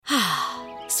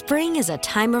Spring is a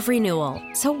time of renewal,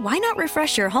 so why not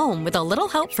refresh your home with a little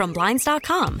help from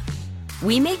Blinds.com?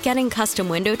 We make getting custom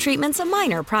window treatments a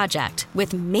minor project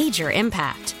with major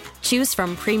impact. Choose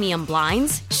from premium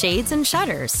blinds, shades, and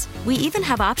shutters. We even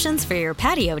have options for your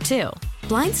patio, too.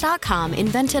 Blinds.com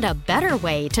invented a better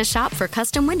way to shop for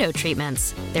custom window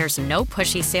treatments. There's no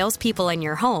pushy salespeople in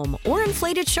your home or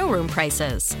inflated showroom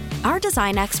prices. Our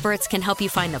design experts can help you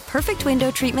find the perfect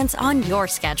window treatments on your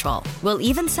schedule. We'll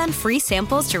even send free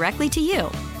samples directly to you.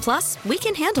 Plus, we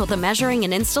can handle the measuring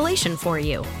and installation for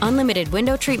you. Unlimited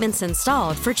window treatments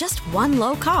installed for just one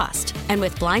low cost. And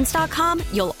with Blinds.com,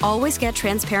 you'll always get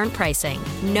transparent pricing.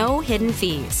 No hidden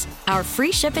fees. Our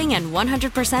free shipping and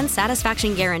 100%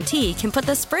 satisfaction guarantee can put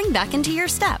the spring back into your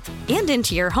step and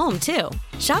into your home, too.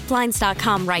 Shop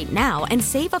Blinds.com right now and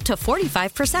save up to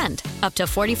 45%. Up to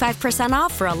 45%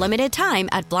 off for a limited time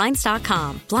at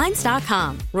Blinds.com.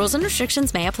 Blinds.com. Rules and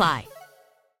restrictions may apply.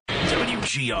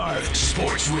 WGR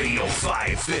Sports Radio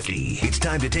 550. It's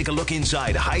time to take a look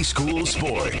inside high school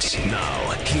sports.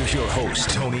 Now, here's your host,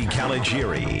 Tony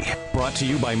Caligiuri. Brought to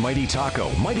you by Mighty Taco.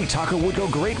 Mighty Taco would go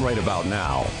great right about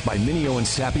now. By Mineo and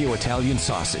Sapio Italian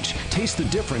Sausage. Taste the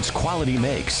difference quality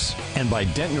makes. And by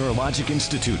Dent Neurologic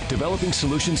Institute, developing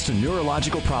solutions to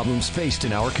neurological problems faced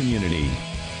in our community.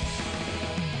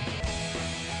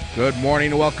 Good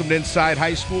morning and welcome to Inside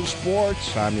High School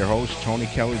Sports. I'm your host, Tony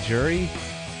Caligiuri.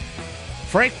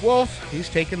 Frank Wolf, he's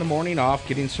taking the morning off,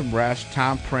 getting some rest.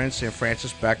 Tom Prince and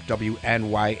Francis Beck,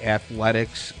 WNY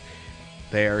Athletics.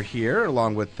 They're here,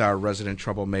 along with our resident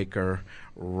troublemaker,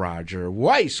 Roger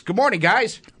Weiss. Good morning,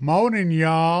 guys. Morning,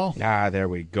 y'all. There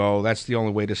we go. That's the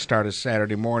only way to start a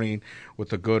Saturday morning,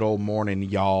 with a good old morning,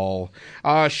 y'all.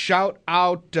 Shout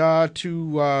out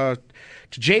to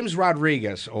James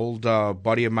Rodriguez, old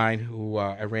buddy of mine who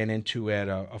I ran into at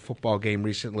a football game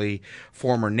recently,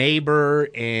 former neighbor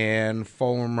and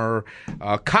former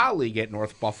colleague at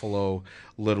North Buffalo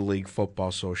Little League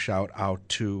football. So shout out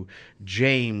to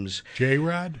James.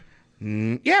 J-Rod?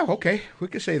 Yeah, okay. We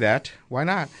could say that. Why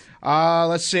not?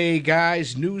 Let's see,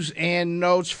 guys, news and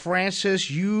notes.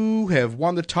 Francis, you have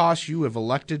won the toss. You have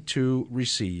elected to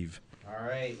receive. All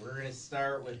right, we're going to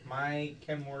start with my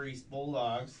Kenmore East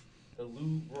Bulldogs. The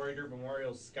Lou Reuter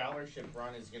Memorial Scholarship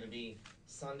Run is going to be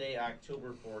Sunday,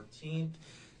 October 14th.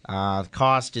 The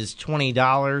cost is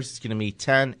 $20. It's going to be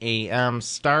 10 a.m.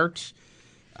 start.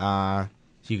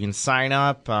 You can sign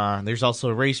up. There's also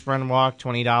a race run walk,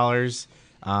 $20.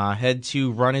 Head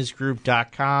to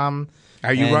runisgroup.com.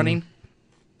 Are you running?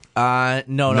 No,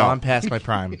 I'm past my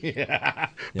prime. Yeah.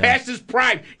 Past his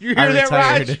prime. You hear that,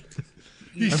 Raj?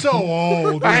 He's so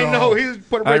old. I know. He's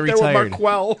put right there with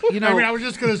Marquell. I was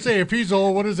just going to say, if he's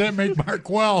old, what does that make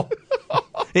Marquell?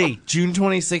 Hey, June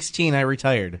 2016, I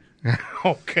retired.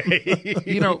 Okay.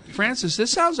 Francis,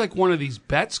 this sounds like one of these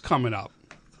bets coming up.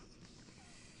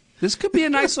 This could be a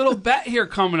nice little bet here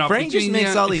coming up. Frank just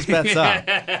makes all these bets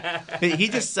up. He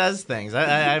just says things. I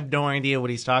have no idea what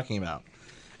he's talking about.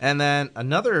 And then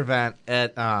another event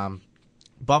at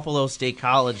Buffalo State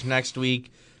College next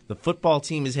week. The football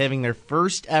team is having their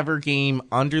first ever game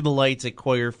under the lights at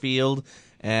Coyer Field,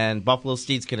 and Buffalo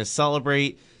State's going to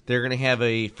celebrate. They're going to have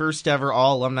a first ever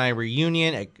all-alumni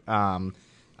reunion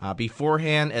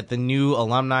beforehand at the new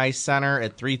Alumni Center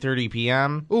at 3:30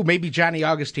 p.m. Ooh, maybe Johnny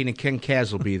Augustine and Ken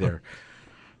Kaz will be there.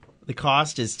 The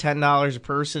cost is $10 a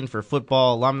person for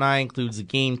football alumni, includes a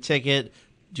game ticket,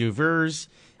 Duvers,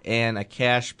 and a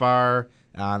cash bar.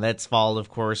 That's followed, of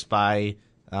course, by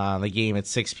the game at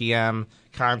 6 p.m.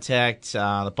 Contact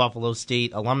the Buffalo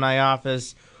State Alumni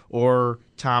Office or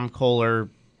Tom Kohler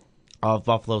of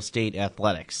Buffalo State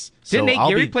Athletics. Didn't Nate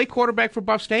Geary play quarterback for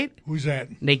Buff State? Who's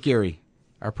that? Nate Geary,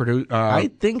 our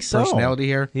I think so. Personality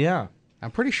here. Yeah.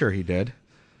 I'm pretty sure he did.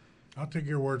 I'll take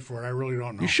your word for it. I really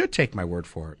don't know. You should take my word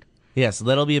for it. Yeah, so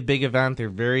that'll be a big event. They're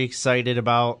very excited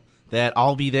about that.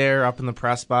 I'll be there up in the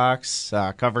press box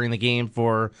covering the game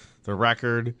for the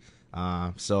record.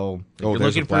 So if you're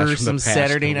looking for some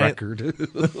Saturday night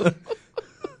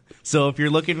So if you're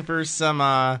looking for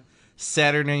some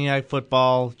Saturday night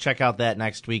football, check out that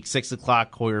next week, 6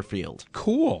 o'clock, Coyer Field.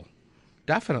 Cool.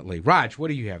 Definitely. Raj, what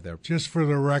do you have there? Just for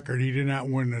the record, he did not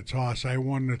win the toss. I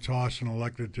won the toss and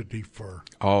elected to defer.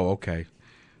 Oh, okay.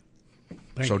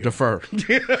 Thank so you. Defer.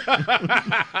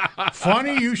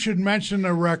 Funny you should mention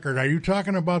the record. Are you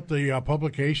talking about the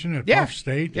publication at Buff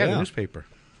State? Yeah, the newspaper.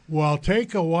 Well,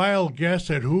 take a wild guess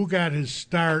at who got his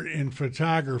start in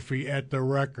photography at the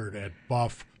record at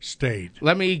Buff State.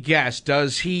 Let me guess.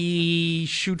 Does he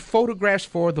shoot photographs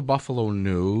for the Buffalo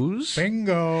News?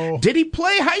 Bingo. Did he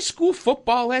play high school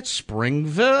football at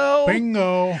Springville?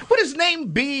 Bingo. Would his name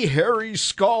be Harry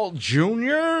Skull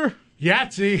Jr.?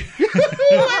 Yahtzee.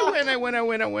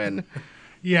 I win.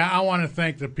 Yeah, I want to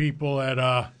thank the people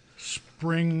at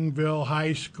Springville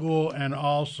High School and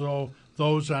also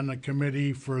those on the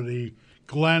committee for the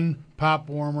Glenn Pop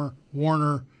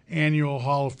Warner Annual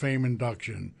Hall of Fame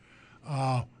induction.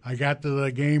 I got to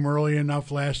the game early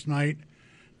enough last night.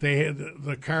 They had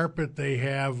the carpet they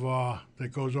have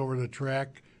that goes over the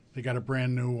track. They got a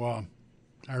brand new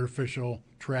artificial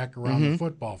track around the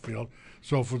football field,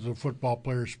 so for the football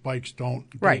players' spikes don't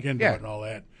dig into it and all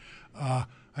that.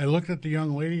 I looked at the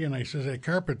young lady and I says, "That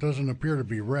carpet doesn't appear to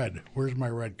be red. Where's my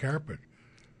red carpet?"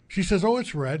 She says, "Oh,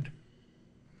 it's red."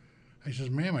 I says,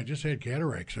 "Ma'am, I just had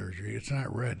cataract surgery. It's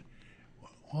not red."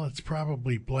 Well, it's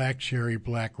probably black cherry,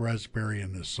 black raspberry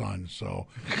in the sun. So,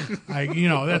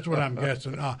 that's what I'm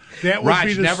guessing. That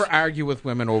Raj, never argue with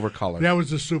women over color. That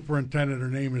was the superintendent. Her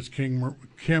name is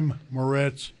Kim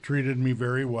Moritz. Treated me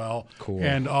very well. Cool.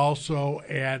 And also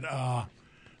at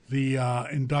the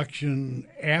induction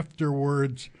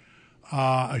afterwards,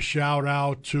 a shout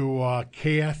out to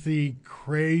Kathy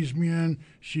Krazmian.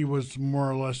 She was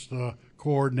more or less the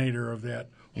coordinator of that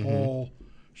whole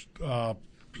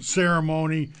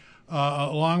ceremony,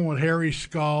 along with Harry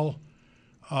Skull.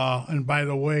 And by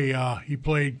the way, he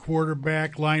played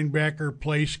quarterback, linebacker,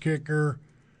 place kicker,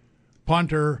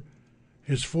 punter.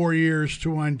 His 4 years,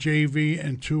 2 on JV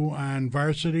and 2 on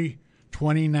varsity,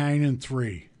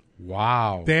 29-3.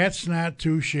 Wow. That's not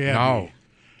too shabby. No.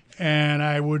 And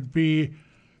I would be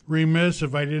remiss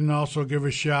if I didn't also give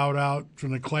a shout out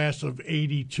from the class of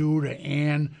 '82 to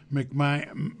Ann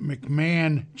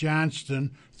McMahon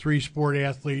Johnston, 3-sport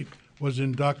athlete, was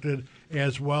inducted,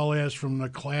 as well as from the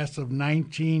class of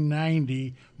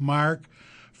 1990, Mark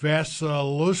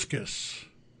Vasilevskis.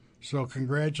 So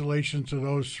congratulations to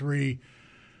those 3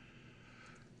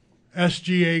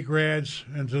 SGA grads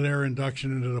and to their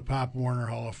induction into the Pop Warner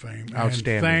Hall of Fame.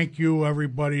 Outstanding. And thank you,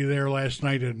 everybody there last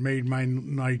night. It made my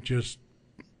night just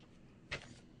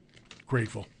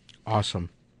grateful. Awesome.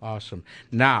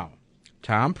 Now,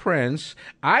 Tom Prince,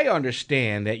 I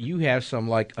understand that you have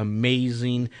some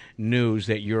amazing news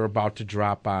that you're about to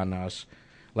drop on us.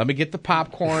 Let me get the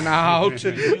popcorn out.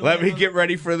 Let me get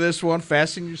ready for this one.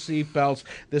 Fasten your seatbelts.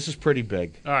 This is pretty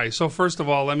big. All right. So first of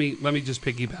all, let me just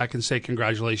piggyback and say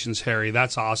congratulations, Harry.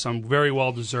 That's awesome. Very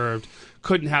well deserved.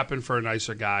 Couldn't happen for a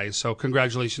nicer guy. So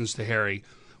congratulations to Harry.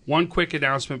 One quick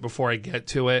announcement before I get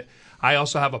to it. I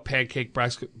also have a pancake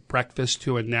breakfast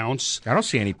to announce. I don't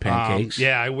see any pancakes.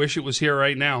 Yeah, I wish it was here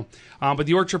right now. But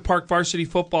the Orchard Park varsity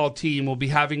football team will be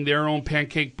having their own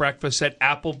pancake breakfast at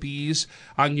Applebee's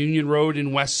on Union Road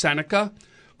in West Seneca.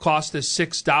 Cost is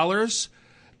 $6,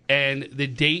 and the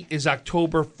date is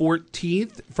October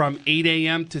 14th from 8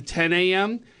 a.m. to 10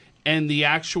 a.m. And the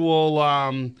actual,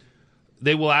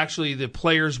 the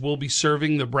players will be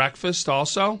serving the breakfast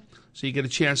also. So you get a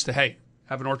chance to,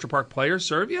 have an Orchard Park player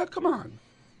serve you? Come on.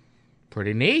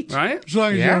 Pretty neat. Right? As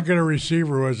long as you don't get a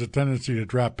receiver who has a tendency to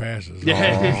drop passes.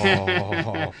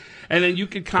 And then you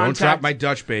can contact... Don't drop my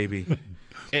Dutch, baby.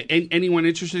 Anyone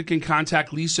interested can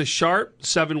contact Lisa Sharp,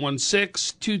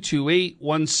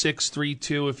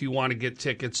 716-228-1632 if you want to get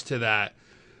tickets to that.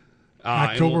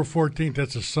 October 14th,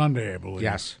 that's a Sunday, I believe.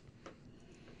 Yes.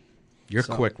 You're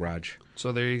quick, Raj.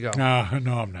 So there you go. No,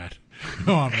 I'm not.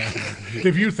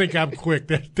 If you think I'm quick,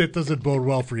 that doesn't bode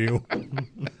well for you. All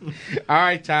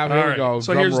right, Tom, here we go.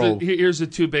 So here's the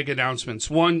 2 big announcements.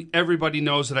 One, everybody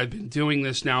knows that I've been doing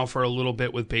this now for a little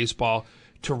bit with baseball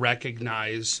to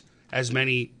recognize as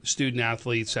many student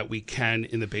athletes that we can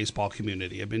in the baseball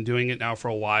community. I've been doing it now for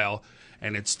a while,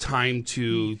 and it's time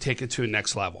to take it to a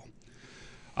next level.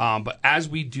 But as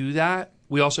we do that,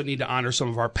 we also need to honor some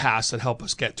of our past that help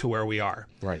us get to where we are.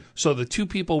 Right. So the 2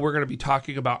 people we're going to be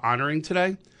talking about honoring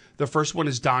today, the first one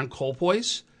is Don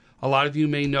Colpoys. A lot of you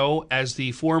may know as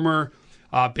the former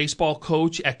baseball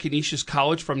coach at Canisius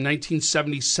College from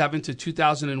 1977 to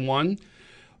 2001,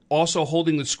 also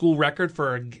holding the school record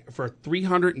for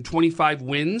 325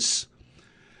 wins.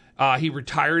 He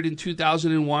retired in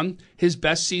 2001. His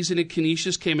best season at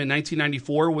Canisius came in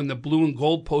 1994 when the Blue and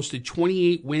Gold posted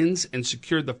 28 wins and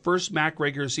secured the first MAC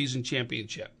regular season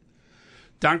championship.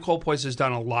 Don Colpoys has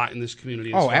done a lot in this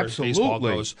community as far as baseball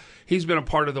goes. He's been a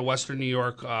part of the Western New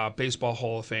York Baseball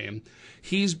Hall of Fame.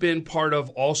 He's been part of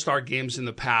all-star games in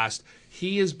the past.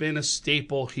 He has been a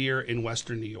staple here in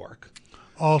Western New York.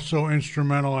 Also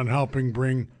instrumental in helping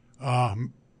bring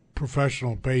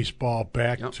professional baseball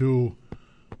back to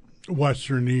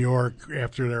Western New York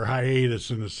after their hiatus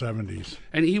in the 70s.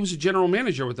 And he was a general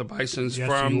manager with the Bisons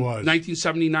from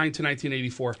 1979 to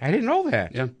 1984. I didn't know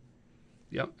that.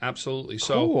 Yeah, absolutely.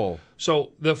 Cool.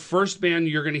 So the first band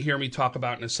you're going to hear me talk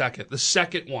about in a second. The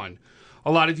second one,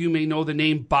 A lot of you may know the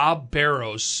name Bob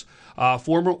Barrows,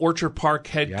 former Orchard Park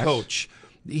head coach.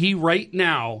 He right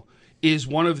now is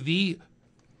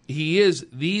he is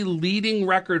the leading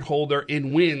record holder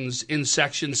in wins in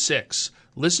Section 6.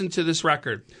 Listen to this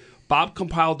record. Bob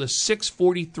compiled a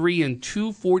 643 and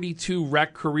 242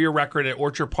 career record at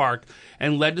Orchard Park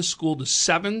and led the school to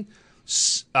 7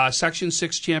 Section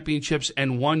 6 championships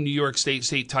and 1 New York State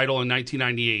title in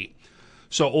 1998.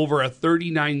 So over a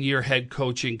 39-year head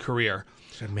coaching career.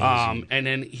 It's amazing. And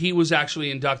then he was actually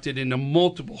inducted into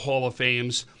multiple Hall of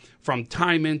Fames, from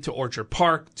Timon to Orchard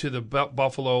Park to the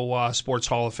Buffalo Sports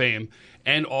Hall of Fame,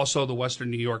 and also the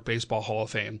Western New York Baseball Hall of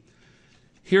Fame.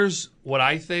 Here's what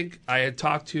I think. I had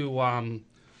talked to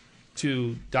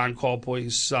Don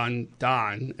Colpoy's son,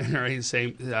 Don, right,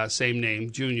 same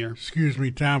name, Junior. Excuse me,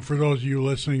 Tom. For those of you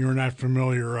listening who are not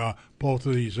familiar, both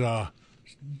of these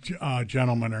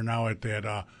gentlemen are now at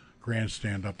that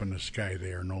grandstand up in the sky.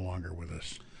 They are no longer with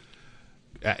us.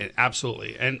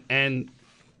 Absolutely. And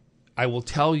I will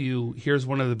tell you, here's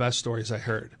one of the best stories I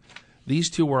heard. These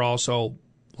two were also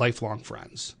lifelong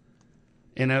friends.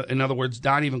 In other words,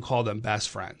 Don even called them best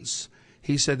friends.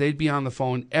 He said they'd be on the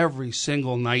phone every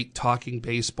single night talking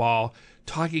baseball,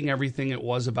 talking everything it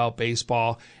was about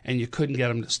baseball, and you couldn't get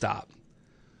them to stop.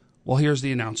 Well, here's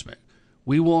the announcement.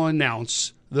 We will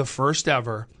announce the first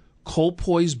ever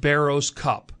Colpoys Barrows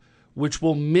Cup, which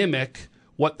will mimic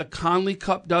what the Conley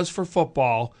Cup does for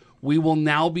football. We will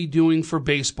now be doing for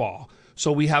baseball.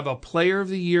 So we have a Player of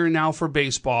the Year now for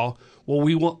baseball, where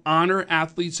we will honor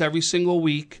athletes every single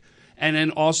week, and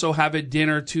then also have a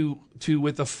dinner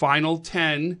with the final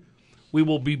 10. We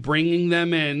will be bringing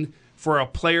them in for a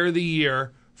Player of the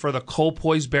Year for the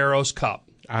Colpoys Barrows Cup.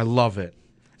 I love it.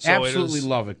 So Absolutely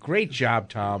love it. Great job,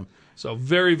 Tom. So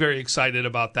very, very excited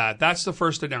about that. That's the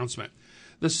first announcement.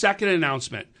 The second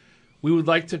announcement, we would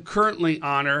like to currently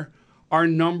honor our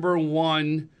number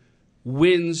 1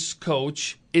 wins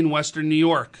coach in Western New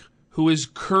York, who is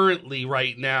currently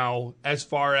right now, as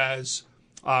far as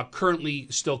currently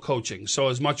still coaching, so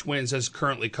as much wins as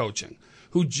currently coaching,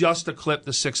 who just eclipsed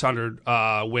the 600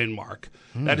 win mark.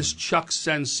 That is Chuck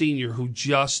Sen Sr., who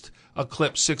just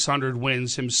eclipsed 600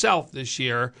 wins himself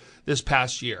this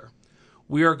past year.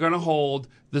 We are going to hold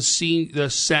the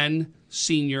Sen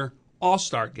Senior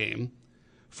All-Star Game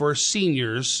for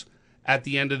seniors at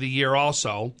the end of the year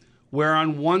also, where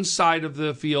on one side of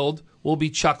the field will be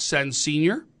Chuck Sen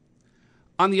Sr.,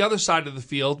 on the other side of the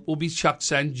field will be Chuck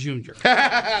Sen Jr.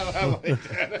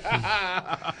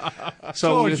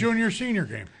 So a junior-senior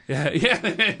game. Yeah.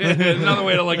 Another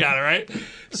way to look at it, right?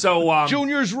 So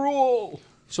Juniors rule.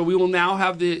 So we will now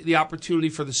have the opportunity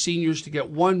for the seniors to get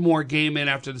one more game in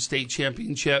after the state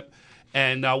championship,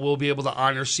 and we'll be able to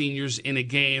honor seniors in a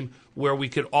game where we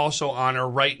could also honor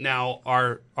right now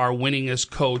our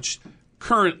winningest coach,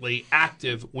 currently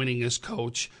active winningest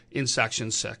coach in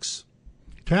Section 6.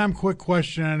 Tom, quick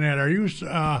question on that. Are you,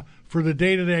 for the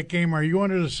date of that game, are you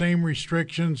under the same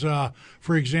restrictions?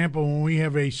 For example, when we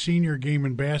have a senior game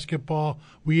in basketball,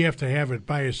 we have to have it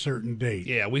by a certain date.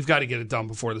 Yeah, we've got to get it done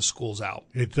before the school's out.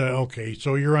 It's okay,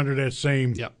 so you're under that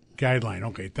same guideline.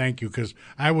 Okay, thank you, because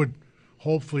I would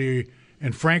hopefully,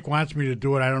 and Frank wants me to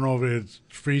do it. I don't know if it's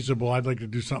feasible. I'd like to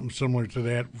do something similar to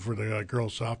that for the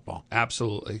girls' softball.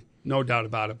 Absolutely. No doubt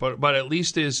about it. But at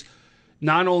least is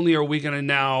not only are we going to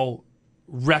now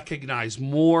recognize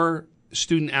more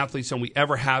student athletes than we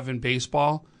ever have in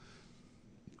baseball,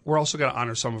 we're also going to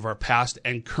honor some of our past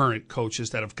and current coaches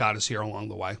that have got us here along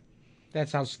the way.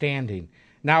 That's outstanding.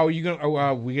 Now, we're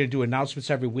going to do announcements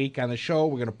every week on the show.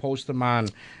 We're going to post them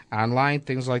online,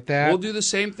 things like that. We'll do the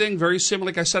same thing, very similar.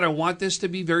 Like I said, I want this to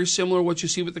be very similar to what you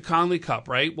see with the Conley Cup,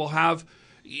 right? We'll have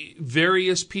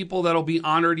various people that'll be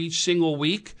honored each single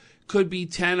week. Could be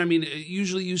 10. I mean,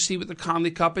 usually you see with the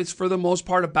Conley Cup, it's for the most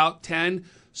part about 10.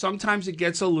 Sometimes it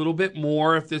gets a little bit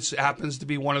more if this happens to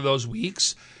be one of those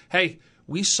weeks. Hey,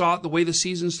 we saw it the way the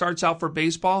season starts out for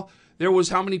baseball. There was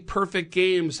how many perfect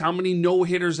games, how many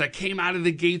no-hitters that came out of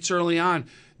the gates early on.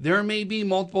 There may be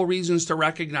multiple reasons to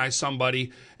recognize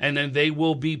somebody, and then they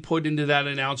will be put into that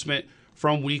announcement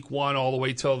from week 1 all the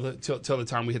way till the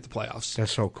time we hit the playoffs.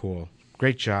 That's so cool.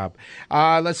 Great job.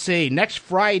 Let's see. Next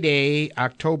Friday,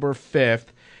 October 5th,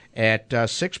 at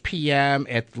 6 p.m.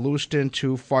 at Lewiston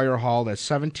 2 Fire Hall at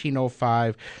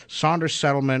 1705 Saunders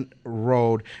Settlement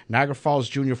Road, Niagara Falls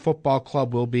Junior Football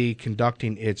Club will be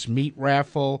conducting its meat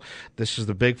raffle. This is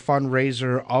the big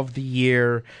fundraiser of the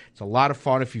year. It's a lot of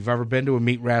fun. If you've ever been to a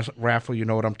meat raffle, you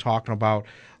know what I'm talking about.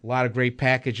 A lot of great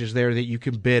packages there that you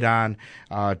can bid on.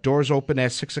 Doors open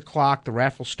at 6 o'clock. The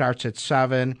raffle starts at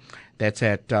 7. That's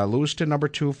at Lewiston number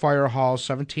 2, Fire Hall,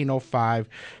 1705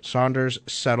 Saunders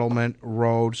Settlement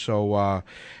Road. So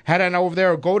head on over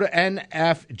there. Go to nfjfc.com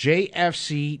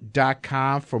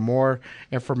for more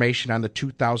information on the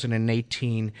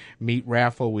 2018 meat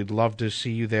raffle. We'd love to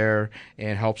see you there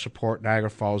and help support Niagara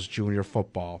Falls Junior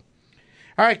football.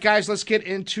 All right, guys, let's get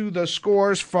into the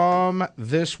scores from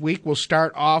this week. We'll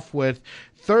start off with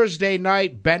Thursday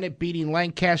night, Bennett beating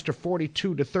Lancaster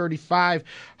 42-35.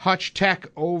 Hutch Tech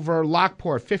over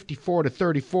Lockport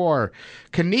 54-34.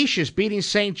 Canisius beating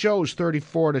St. Joe's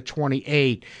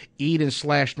 34-28.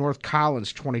 Eden/North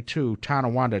Collins 22.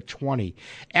 Tonawanda 20.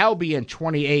 Albion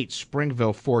 28.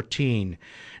 Springville 14.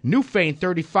 Newfane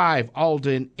 35,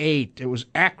 Alden 8. It was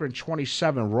Akron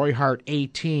 27, Roy Hart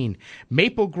 18.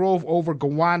 Maple Grove over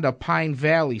Gowanda, Pine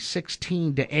Valley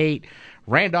 16-8.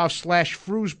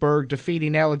 Randolph/Frewsburg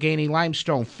defeating Allegheny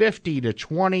Limestone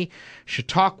 50-20.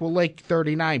 Chautauqua Lake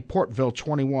 39, Portville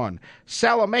 21.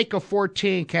 Salamanca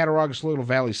 14, Cattaraugus Little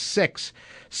Valley 6.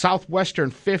 Southwestern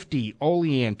 50,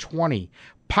 Olean 20.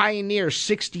 Pioneer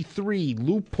 63,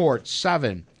 Newport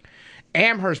 7.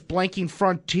 Amherst blanking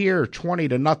Frontier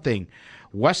 20-0.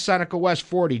 West Seneca West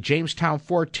 40, Jamestown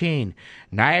 14.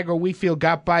 Niagara Wheatfield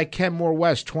got by Kenmore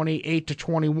West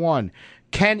 28-21.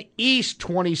 Ken East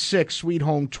 26, Sweet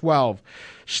Home 12.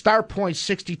 Star Point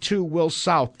 62, Will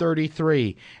South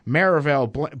 33.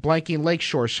 Maryville blanking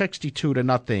Lakeshore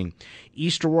 62-0.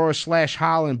 East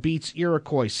Aurora/Holland beats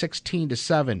Iroquois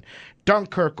 16-7.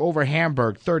 Dunkirk over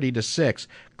Hamburg 30-6.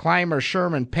 Clymer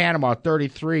Sherman Panama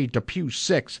 33. Depew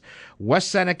 6.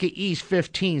 West Seneca East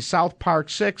 15. South Park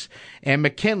 6. And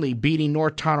McKinley beating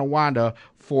North Tonawanda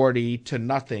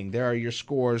 40-0. There are your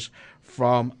scores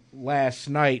from last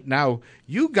night. Now,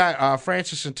 you got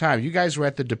Francis and Tom. You guys were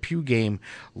at the Depew game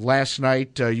last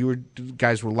night. You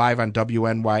guys were live on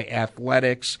WNY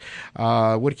Athletics.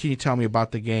 What can you tell me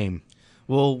about the game?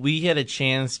 Well, we had a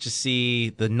chance to see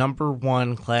the number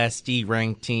 1 Class D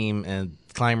ranked team in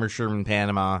Clymer Sherman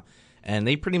Panama, and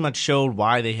they pretty much showed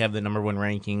why they have the number 1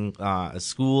 ranking. A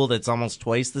school that's almost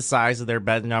twice the size of their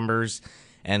bed numbers,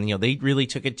 and they really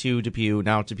took it to Depew.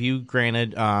 Now, Depew,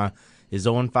 granted, is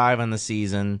 0-5 on the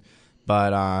season,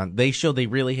 but they showed they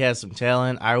really had some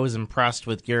talent. I was impressed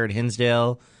with Garrett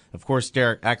Hinsdale. Of course,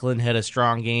 Derek Eklund had a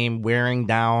strong game, wearing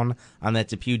down on that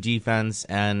Depew defense,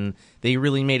 and they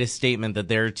really made a statement that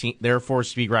they're a force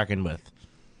to be reckoned with.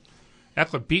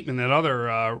 Eklund Beatman, that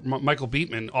other Michael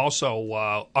Beatman,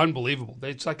 also unbelievable.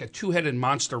 It's like a two-headed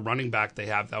monster running back they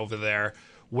have over there,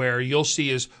 where you'll see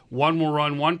is one will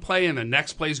run one play and the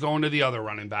next play is going to the other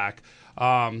running back.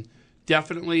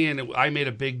 Definitely, and I made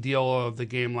a big deal of the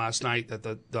game last night that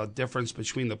the difference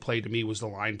between the play to me was the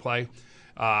line play.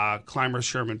 Clymer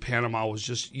Sherman Panama was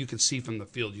just, you could see from the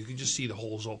field, you could just see the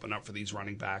holes open up for these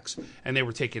running backs, and they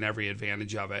were taking every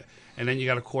advantage of it. And then you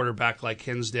got a quarterback like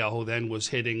Hinsdale who then was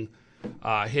hitting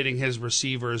his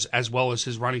receivers as well as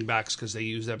his running backs, because they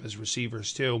use them as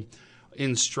receivers too,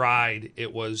 in stride.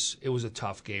 It was a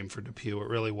tough game for Depew. It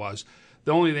really was.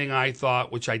 The only thing I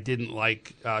thought, which I didn't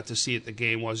like to see at the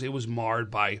game, was it was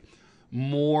marred by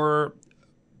more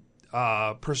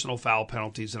personal foul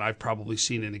penalties than I've probably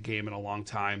seen in a game in a long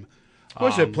time.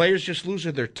 Was it players just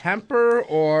losing their temper,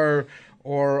 or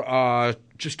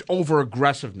just over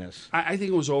aggressiveness? I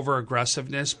think it was over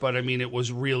aggressiveness, but I mean it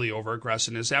was really over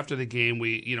aggressiveness. After the game,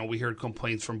 we heard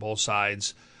complaints from both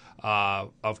sides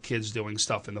of kids doing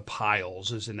stuff in the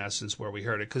piles. Is in essence where we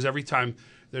heard it, because every time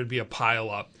there'd be a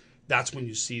pile up, that's when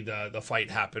you see the fight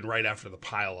happen, right after the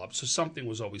pile-up. So something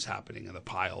was always happening in the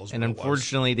piles. And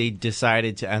unfortunately, they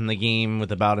decided to end the game with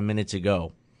about a minute to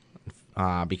go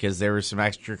because there were some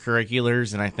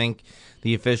extracurriculars, and I think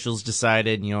the officials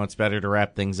decided, it's better to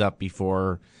wrap things up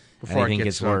before anything it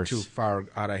gets worse. Too far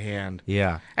out of hand.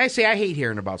 Yeah. I hate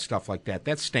hearing about stuff like that.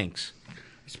 That stinks.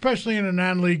 Especially in a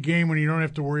non-league game when you don't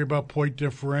have to worry about point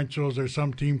differentials or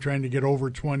some team trying to get over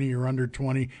 20 or under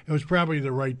 20. It was probably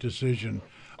the right decision.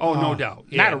 Oh, no doubt.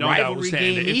 Yeah, not a rivalry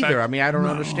game either. I don't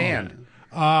understand.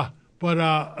 But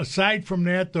aside from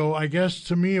that, though, I guess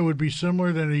to me it would be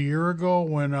similar than a year ago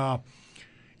when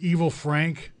Evil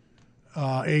Frank,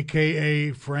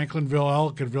 a.k.a.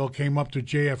 Franklinville Ellicottville, came up to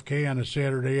JFK on a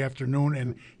Saturday afternoon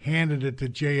and handed it to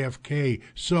JFK.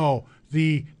 So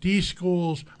the D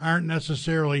schools aren't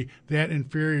necessarily that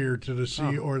inferior to the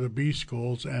C or the B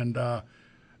schools. And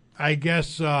I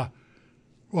guess,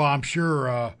 I'm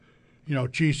sure...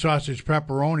 cheese, sausage,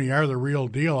 pepperoni are the real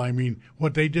deal. I mean,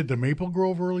 what they did to Maple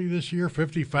Grove early this year,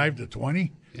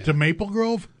 55-20 to Maple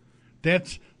Grove, they're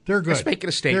good. Let's make it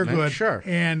a statement. They're good. Sure.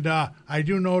 And I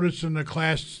do notice in the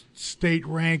Class State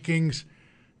rankings,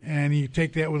 and you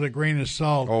take that with a grain of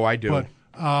salt. Oh, I do.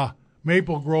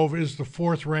 Maple Grove is the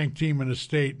 4th-ranked team in the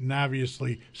state, and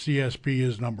obviously CSP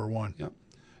is number 1. Yep.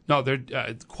 No, they're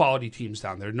quality teams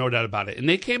down there, no doubt about it. And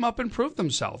they came up and proved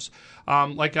themselves.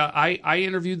 I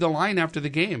interviewed the line after the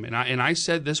game, and I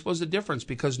said this was the difference,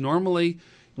 because normally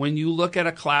when you look at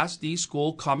a Class D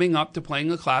school coming up to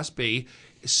playing a Class B,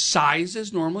 size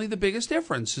is normally the biggest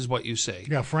difference, is what you say.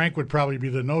 Yeah, Frank would probably be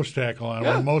the nose tackle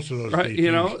on most of those right,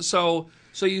 teams. So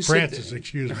you Francis,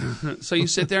 excuse me. So you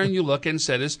sit there and you look and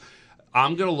said,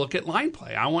 I'm going to look at line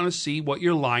play. I want to see what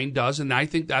your line does, and I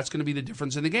think that's going to be the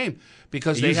difference in the game.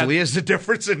 Because it usually is the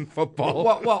difference in football.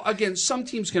 Well, again, some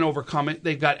teams can overcome it.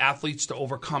 They've got athletes to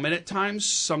overcome it at times.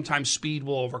 Sometimes speed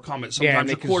will overcome it. Sometimes and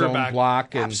they a quarterback. Can zone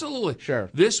block and, absolutely. Sure.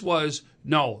 This was,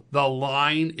 no, the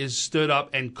line is stood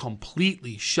up and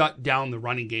completely shut down the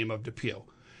running game of Depew.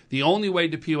 The only way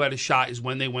Depew had a shot is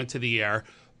when they went to the air.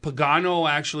 Pagano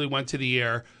actually went to the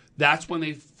air. That's when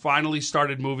they finally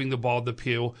started moving the ball to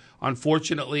Depew.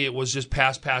 Unfortunately, it was just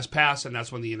pass, and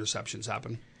that's when the interceptions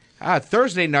happened.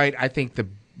 Thursday night, I think the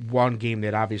one game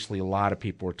that obviously a lot of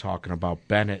people were talking about,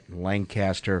 Bennett and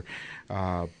Lancaster.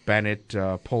 Bennett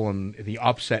pulling the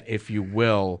upset, if you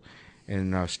will,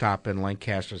 and stopping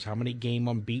Lancaster's how-many-game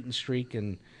unbeaten streak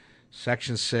in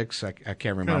Section 6? I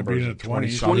can't remember. It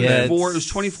 20s. It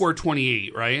was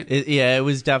 24-28, right? It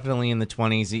was definitely in the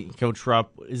 20s. Coach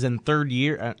Rupp is in third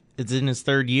year. It's in his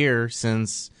third year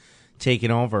since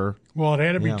taking over. Well, it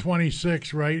had to be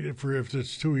 26, right? If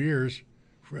it's 2 years.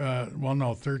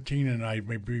 13 and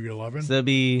maybe 11. So that'd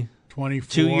be 24.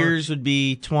 2 years would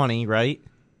be 20, right?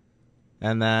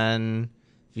 And then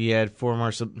if you had 4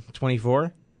 more,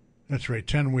 24. That's right.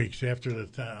 10 weeks after the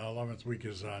 11th week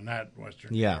is not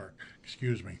Western New York.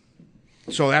 Excuse me.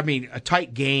 So, I mean, a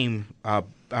tight game.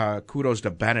 Kudos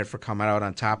to Bennett for coming out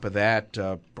on top of that.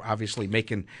 Obviously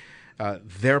making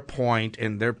their point,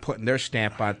 and they're putting their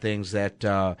stamp on things that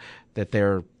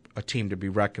they're a team to be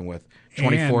reckoned with.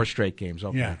 24 straight games.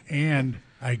 Okay. Yeah, and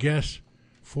I guess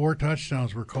 4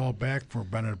 touchdowns were called back for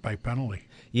Bennett by penalty.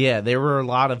 Yeah, there were a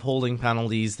lot of holding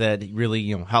penalties that really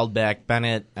held back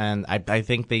Bennett, and I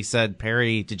think they said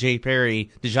Dejay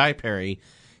Perry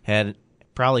had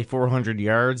probably 400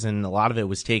 yards, and a lot of it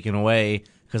was taken away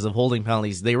because of holding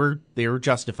penalties. They were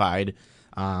justified,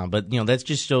 but that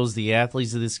just shows the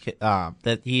athletes of this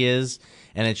that he is,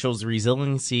 and it shows the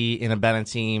resiliency in a Bennett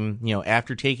team.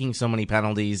 After taking so many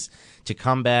penalties, to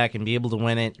come back and be able to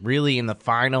win it really in the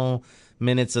final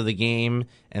minutes of the game,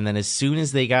 and then as soon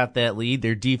as they got that lead,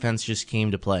 their defense just came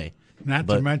to play.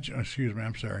 To mention, excuse me,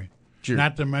 I'm sorry. Sure.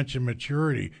 Not to mention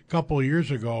maturity. A couple of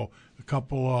years ago, a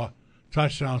couple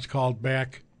touchdowns called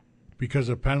back because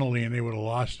of penalty, and they would have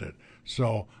lost it.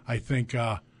 So I think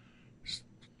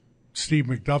Steve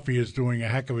McDuffie is doing a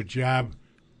heck of a job,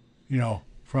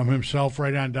 from himself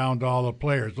right on down to all the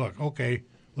players. Look, okay,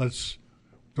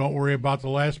 don't worry about the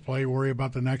last play, worry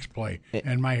about the next play.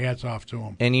 And my hat's off to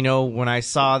him. And, when I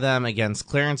saw them against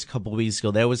Clarence a couple weeks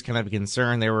ago, that was kind of a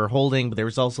concern. They were holding, but there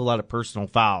was also a lot of personal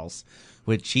fouls,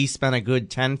 which he spent a good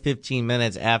 10, 15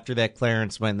 minutes after that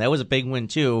Clarence win. That was a big win,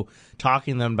 too,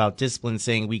 talking to them about discipline,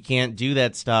 saying we can't do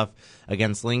that stuff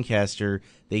against Lancaster.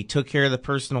 They took care of the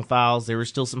personal fouls. There were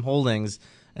still some holdings,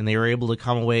 and they were able to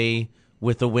come away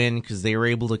with a win because they were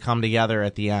able to come together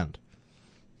at the end.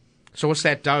 So what's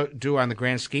that do on the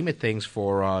grand scheme of things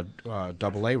for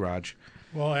Double-A, Raj?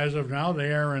 Well, as of now,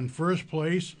 they are in first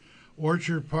place.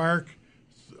 Orchard Park,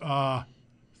 3-0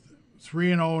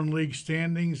 in league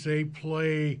standings. They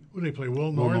play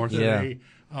Will North today.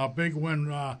 Big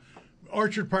win.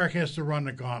 Orchard Park has to run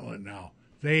the gauntlet now.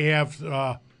 They have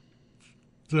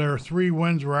their 3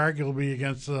 wins were arguably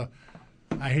against the,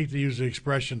 I hate to use the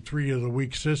expression, 3 of the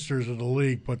weak sisters of the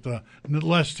league, but the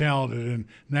less talented in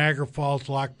Niagara Falls,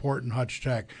 Lockport, and Hutch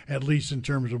Tech, at least in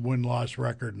terms of win-loss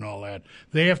record and all that.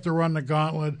 They have to run the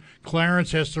gauntlet.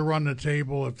 Clarence has to run the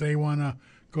table if they want to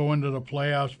go into the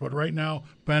playoffs. But right now,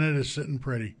 Bennett is sitting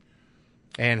pretty.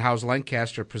 And how's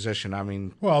Lancaster position? I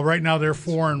mean, well, right now they're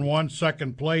 4-1,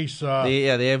 second place. They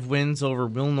have wins over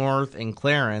Will North and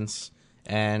Clarence,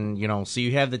 and so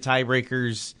you have the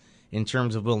tiebreakers. In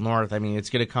terms of Will North, I mean, it's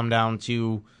going to come down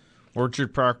to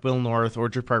Orchard Park, Will North.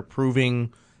 Orchard Park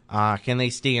proving can they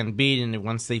stay unbeaten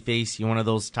once they face one of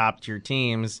those top-tier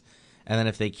teams. And then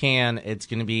if they can, it's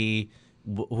going to be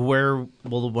where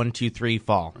will the 1, 2, 3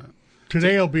 fall.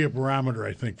 Today will be a barometer,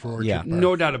 I think, for Orchard Park.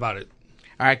 No doubt about it.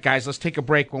 All right, guys, let's take a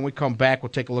break. When we come back, we'll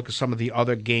take a look at some of the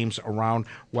other games around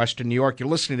Western New York. You're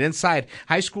listening to Inside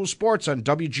High School Sports on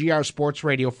WGR Sports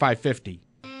Radio 550.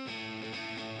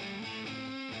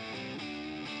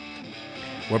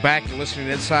 We're back. You're listening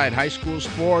to Inside High School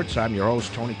Sports. I'm your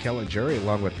host, Tony Kelligeri,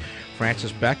 along with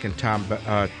Francis Beck and Tom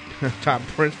Tom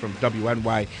Prince from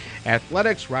WNY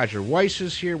Athletics. Roger Weiss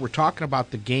is here. We're talking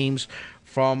about the games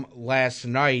from last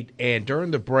night. And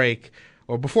during the break,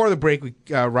 or before the break,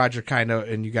 Roger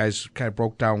and you guys kind of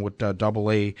broke down with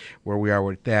Double A where we are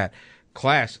with that.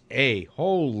 Class A,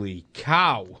 holy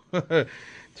cow.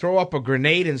 Throw up a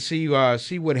grenade and see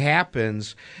what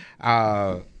happens.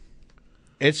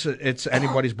 It's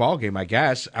anybody's ball game, I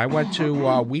guess. I went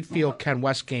to Wheatfield Ken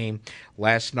West game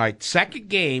last night. Second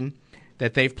game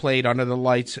that they've played under the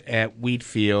lights at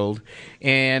Wheatfield.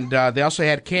 And they also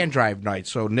had can drive night.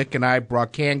 So Nick and I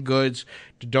brought canned goods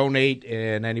to donate,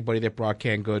 and anybody that brought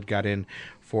canned good got in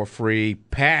for free.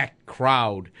 Packed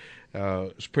crowd. It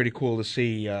was pretty cool to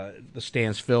see the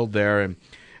stands filled there. And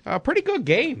a pretty good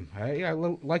game. I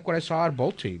like what I saw out of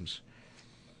both teams.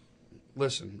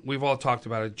 Listen, we've all talked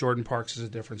about it. Jordan Parks is a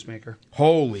difference maker.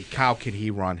 Holy cow, can he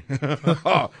run?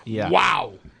 Yeah.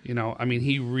 Wow.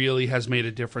 He really has made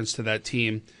a difference to that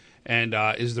team and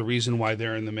is the reason why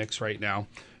they're in the mix right now.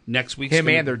 Next week's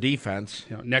and their defense.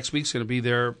 Next week's going to be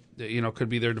their, could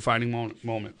be their defining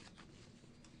moment.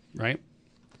 Right?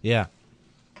 Yeah.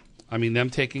 I mean, them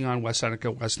taking on West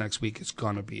Seneca West next week is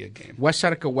going to be a game. West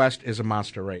Seneca West is a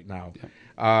monster right now.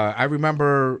 Yeah. I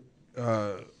remember...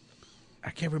 I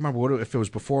can't remember if it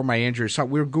was before my injury. So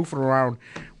we were goofing around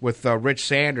with Rich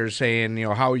Sanders saying,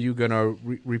 how are you going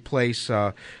to replace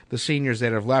the seniors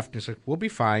that have left? And he said, we'll be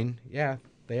fine. Yeah,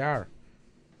 they are.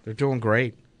 They're doing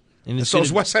great. And so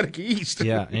is West Seneca East.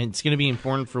 Yeah, and it's going to be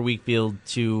important for Wheatfield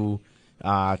to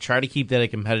try to keep that a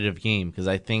competitive game because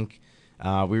I think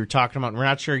we were talking about, we're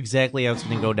not sure exactly how it's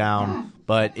going to go down,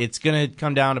 but it's going to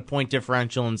come down to point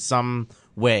differential in some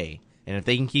way. And if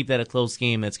they can keep that a close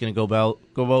game, that's going to go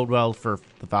well for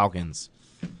the Falcons.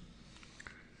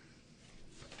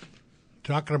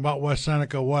 Talking about West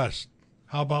Seneca West,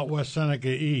 how about West Seneca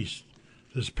East?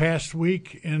 This past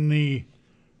week in the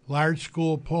large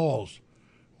school polls,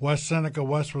 West Seneca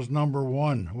West was number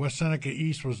 1. West Seneca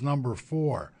East was number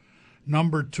 4.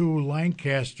 Number 2,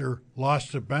 Lancaster,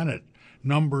 lost to Bennett.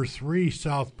 Number 3,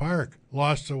 South Park,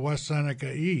 lost to West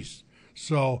Seneca East.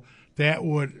 So that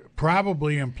would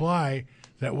probably imply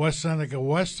that West Seneca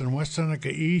West and West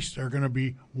Seneca East are going to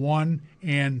be 1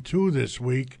 and 2 this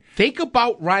week. Think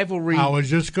about rivalry. I was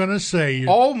just going to say.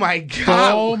 Oh, my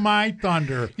God. Oh, my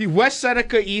thunder. West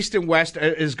Seneca East and West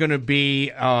is going to be,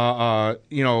 a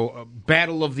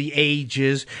battle of the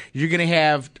ages. You're going to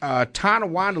have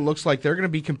Tonawanda looks like they're going to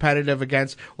be competitive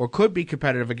against, or could be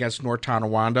competitive against North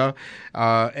Tonawanda.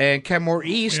 And Kenmore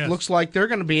East looks like they're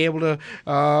going to be able to,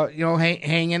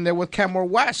 hang in there with Kenmore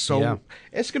West. So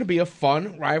it's going to be a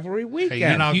fun rivalry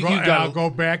weekend. And I'll go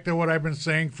back to what I've been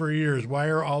saying for years. Why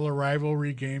are all the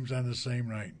rivalry games on the same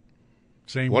night?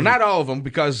 Well, week? Not all of them,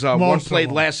 because one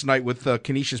played last night with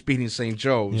Canisius beating St.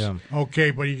 Joe's. Yeah.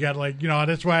 Okay, but you got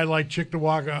that's why I like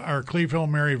Chickawaga or Cleve Hill,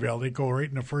 Maryville. They go right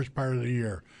in the first part of the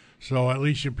year. So at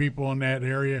least you people in that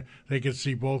area, they could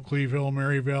see both Cleve Hill,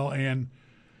 Maryville, and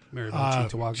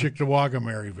Chickawaga,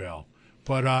 Maryville.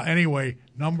 But anyway,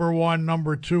 number 1,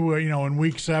 number 2, in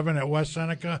week 7 at West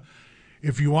Seneca.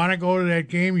 If you want to go to that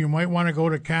game, you might want to go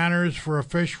to Connors for a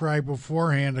fish fry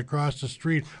beforehand across the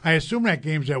street. I assume that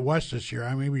game's at West this year.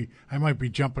 I might be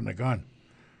jumping the gun.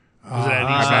 Is it at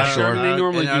East? I'm not sure. They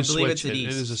normally do switch it.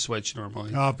 East. It is a switch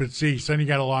normally. If it's East, then you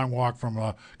got a long walk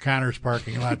from Connors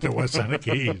parking lot to West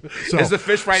Seneca East. So, is the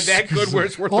fish fry that good where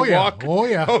it's worth the walk? Oh,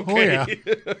 yeah. Okay.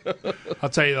 Oh, yeah. I'll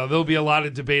tell you, though, there'll be a lot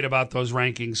of debate about those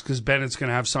rankings because Bennett's going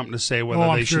to have something to say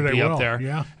whether they should be up there.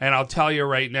 Yeah. And I'll tell you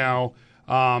right now,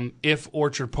 if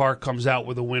Orchard Park comes out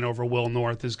with a win over Will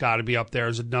North, has got to be up there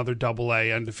as another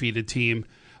Double-A undefeated team.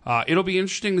 It'll be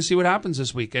interesting to see what happens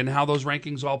this week and how those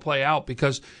rankings all play out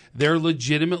because there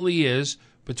legitimately is,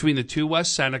 between the two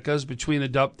West Senecas, between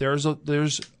the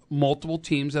there's multiple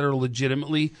teams that are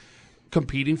legitimately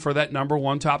competing for that number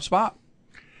 1 top spot.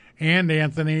 And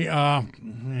Anthony, God,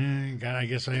 I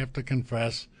guess I have to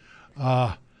confess,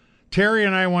 Terry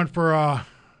and I went for a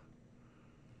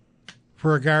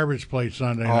garbage plate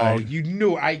Sunday night. Oh, you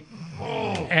knew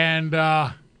And,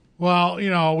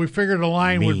 we figured the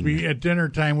line would be, at dinner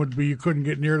time, you couldn't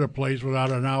get near the place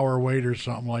without an hour wait or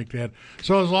something like that.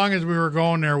 So as long as we were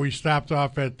going there, we stopped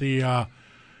off at the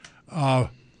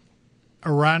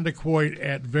Irondequoit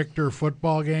at Victor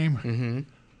football game. Mm-hmm.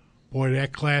 Boy,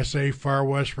 that Class A Far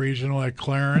West Regional at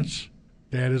Clarence,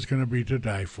 that is going to be to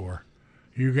die for.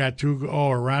 You got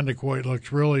Irondequoit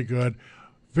looks really good.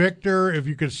 Victor, if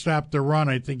you could stop the run,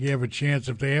 I think you have a chance.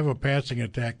 If they have a passing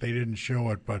attack, they didn't show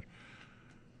it, but...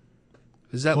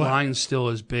 Is that line still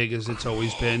as big as it's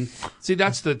always been? See,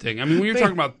 that's the thing. I mean, when you're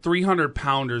talking about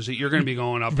 300-pounders that you're going to be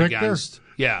going up Victor? against.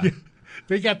 Yeah.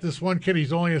 they got this one kid.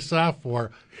 He's only a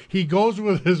sophomore. He goes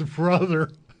with his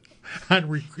brother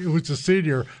who's a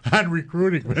senior on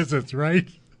recruiting visits, right?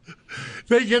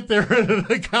 They get there and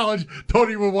the college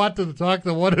don't even want to talk to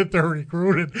the one that they're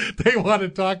recruiting. They want to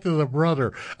talk to the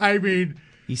brother. I mean,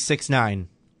 he's 6'9".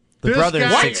 The brother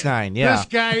is 6'9". Yeah, this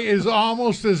guy is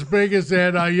almost as big as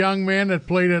that young man that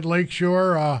played at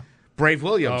Lakeshore. Brave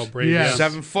Williams. Oh, Brave, yes.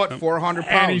 7 foot, 400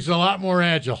 pounds. And he's a lot more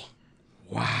agile.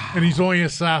 Wow. And he's only a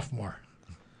sophomore.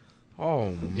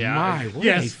 Oh, Yeah. my. What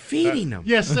are they feeding them?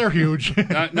 Yes, they're huge.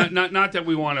 not that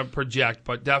we want to project,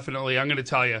 but definitely, I'm going to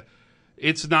tell you,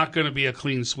 it's not going to be a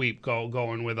clean sweep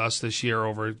going with us this year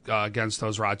over against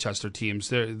those Rochester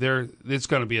teams. It's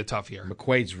going to be a tough year.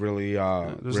 McQuaid's really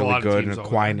there's a really lot of good, teams and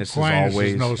over Aquinas is Aquinas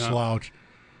always is no slouch.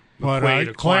 But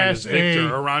McQuaid, Class Aquinas,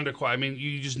 Victor, A, Aranda. I mean,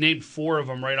 you just named 4 of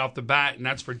them right off the bat, and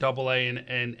that's for Double A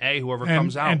and A, whoever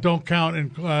comes out. and don't count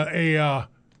in Pittsford.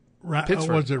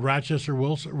 was it Rochester,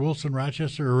 Wilson,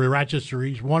 Rochester, or Rochester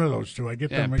East? One of those two. I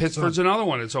get them mixed Pittsford's up. another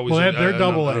one. It's always Well, they're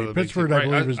double A. another big Pittsford, team. I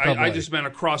believe, is double I A. just meant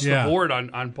across Yeah. the board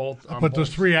on both. But the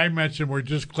both. 3 I mentioned were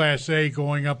just Class A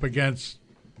going up against,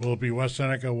 will it be West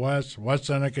Seneca West, West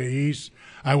Seneca East?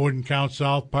 I wouldn't count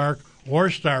South Park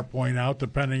or Star Point out,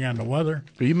 depending on the weather.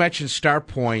 You mentioned Star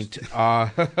Point.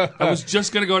 I was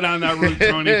just going to go down that route,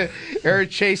 Tony. Eric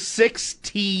Chase, 6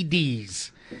 TDs.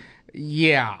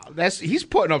 Yeah, he's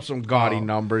putting up some gaudy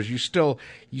numbers. You still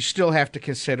have to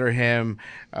consider him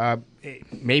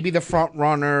maybe the front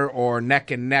runner or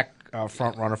neck and neck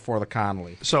front runner for the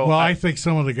Connolly. So, Well, I think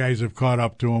some of the guys have caught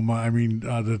up to him. I mean,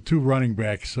 the 2 running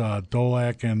backs,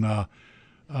 Dolak and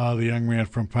the young man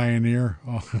from Pioneer.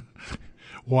 Oh,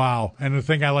 wow. And the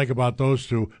thing I like about those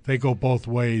 2, they go both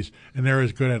ways, and they're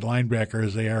as good at linebacker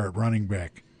as they are at running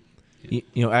back. You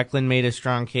know, Eklund made a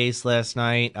strong case last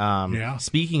night. Yeah.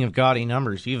 Speaking of gaudy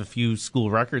numbers, you have a few school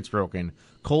records broken.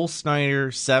 Cole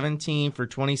Snyder, 17 for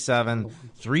 27,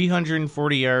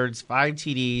 340 yards, 5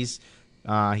 TDs.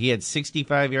 He had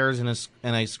 65 yards and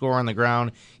a score on the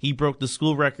ground. He broke the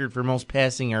school record for most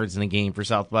passing yards in a game for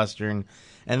Southwestern.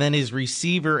 And then his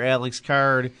receiver, Alex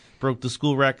Card, broke 2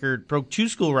 school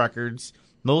records,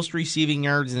 most receiving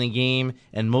yards in a game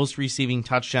and most receiving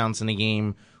touchdowns in a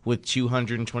game, with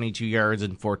 222 yards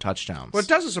and 4 touchdowns. Well, it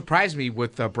doesn't surprise me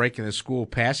with breaking the school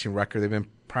passing record. They've been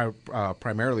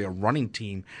primarily a running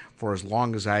team for as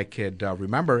long as I could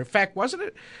remember. In fact, wasn't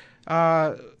it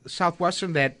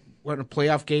Southwestern that went a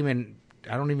playoff game and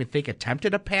I don't even think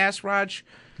attempted a pass, Raj?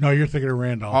 No, you're thinking of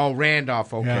Randolph. Oh,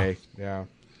 Randolph. Okay, yeah.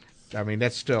 I mean,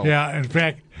 that's still. Yeah, in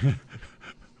fact,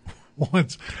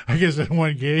 once, I guess in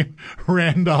one game,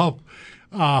 Randolph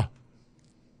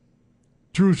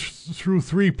threw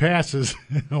 3 passes.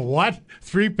 What?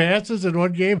 3 passes in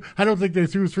one game? I don't think they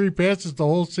threw 3 passes the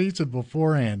whole season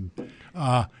beforehand.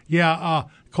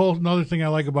 Cole. Another thing I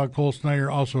like about Cole Snyder,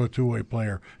 also a 2-way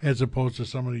player, as opposed to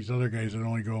some of these other guys that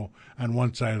only go on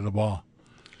one side of the ball.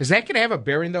 Is that going to have a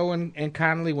bearing, though, in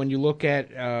Connolly when you look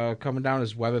at coming down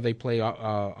as whether they play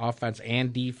offense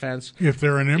and defense? If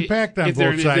they're an impact on if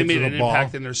both sides they made of an the ball.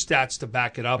 impact in their stats to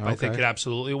back it up, I think it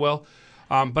absolutely will.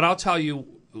 But I'll tell you,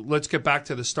 let's get back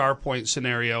to the Star Point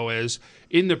scenario. Is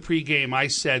in the pregame, I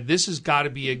said this has got to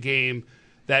be a game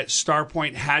that Star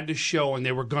Point had to show, and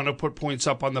they were going to put points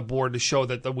up on the board to show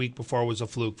that the week before was a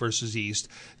fluke versus East,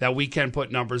 that we can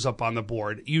put numbers up on the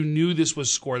board. You knew this was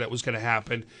a score that was going to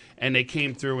happen, and they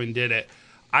came through and did it.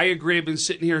 I agree. I've been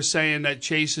sitting here saying that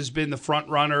Chase has been the front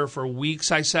runner for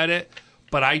weeks. I said it.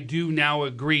 But I do now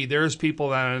agree. There's people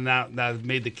that have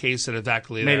made the case that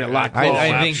exactly made that. it a lot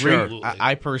I think absolutely.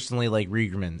 I personally like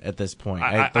Riegerman at this point.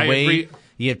 I The way agree.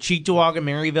 you have Cheektowaga,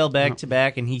 Maryville back to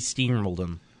back, and he steamrolled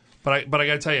him. But I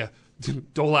got to tell you,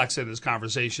 Dolak's in this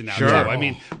conversation now, Sure. too. I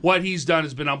mean, what he's done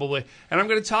has been unbelievable. And I'm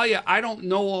going to tell you, I don't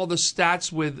know all the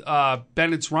stats with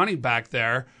Bennett's running back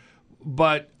there,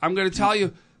 but I'm going to tell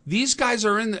you, these guys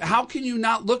are in. How can you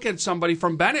not look at somebody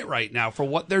from Bennett right now for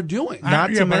what they're doing?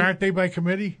 Not to but men- aren't they by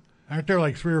committee? Aren't there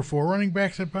like 3 or 4 running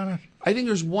backs at Bennett? I think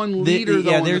there's one leader, though.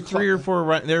 Yeah, in there are the 3 or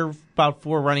 4. There are about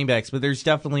 4 running backs, but there's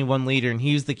definitely one leader, and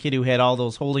he's the kid who had all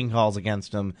those holding calls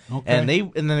against him. Okay.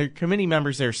 And the committee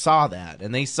members there saw that,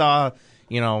 and they saw,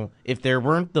 if there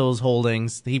weren't those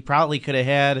holdings, he probably could have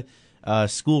had a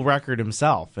school record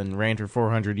himself and ran for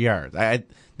 400 yards.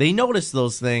 They noticed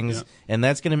those things, and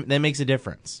that makes a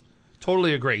difference.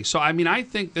 Totally agree. So, I mean, I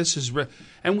think this is,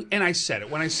 and I said it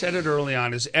when I said it early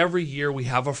on, is every year we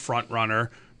have a front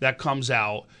runner that comes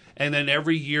out, and then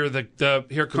every year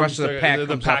here comes the pack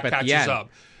comes pack up at the catches end. up.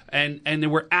 And then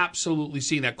we're absolutely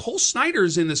seeing that. Cole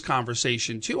Snyder's in this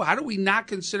conversation, too. How do we not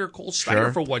consider Cole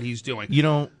Snyder for what he's doing?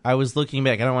 I was looking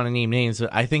back. I don't want to name names,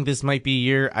 but I think this might be a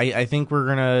year. I think we're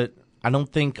going to I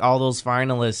don't think all those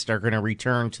finalists are going to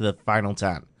return to the final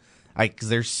 10. Because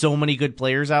there's so many good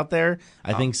players out there,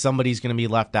 I think somebody's going to be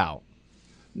left out.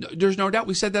 There's no doubt.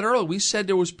 We said that earlier. We said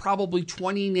there was probably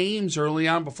 20 names early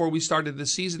on before we started the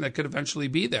season that could eventually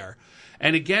be there.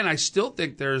 And again, I still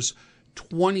think there's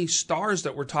 20 stars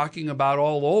that we're talking about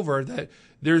all over that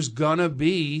there's going to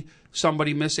be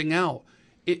somebody missing out.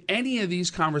 Any of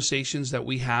these conversations that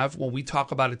we have when we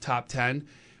talk about a top 10,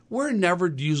 we're never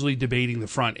usually debating the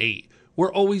front 8.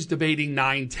 We're always debating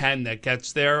 9, 10 that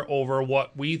gets there over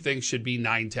what we think should be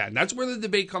 9, 10. That's where the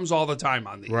debate comes all the time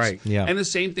on these. Right. Yeah. And the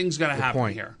same thing's going to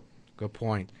happen here. Good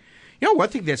point. You know, one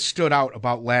thing that stood out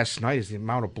about last night is the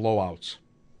amount of blowouts.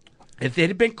 If it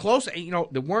had been close, you know,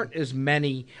 there weren't as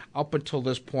many up until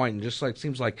this point. And just like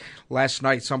seems like last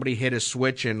night somebody hit a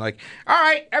switch and like, all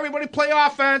right, everybody play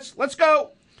offense. Let's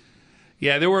go.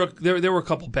 Yeah, there were a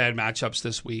couple bad matchups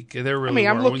this week. There really I mean,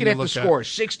 I'm were. looking at the score,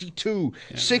 62,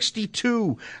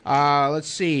 62. Let's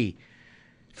see,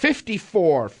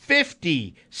 54,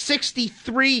 50,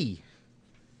 63.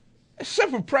 That's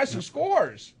some impressive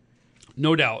scores.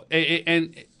 No doubt.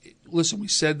 And listen, we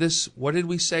said this. What did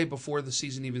we say before the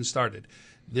season even started?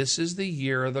 This is the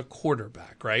year of the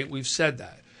quarterback, right? We've said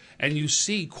that. And you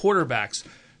see quarterbacks,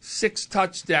 6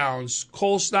 touchdowns,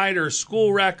 Cole Snyder,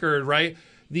 school record, right?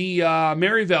 The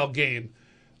Maryville game,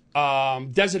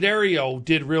 Desiderio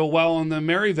did real well in the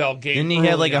Maryville game. Didn't he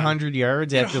have like 100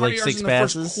 yards after like 6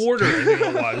 passes? In the first quarter, I think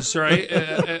it was, right?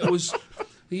 It was.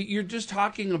 You're just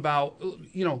talking about,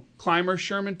 you know, Clymer,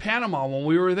 Sherman, Panama when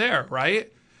we were there, right?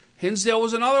 Hinsdale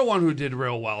was another one who did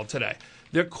real well today.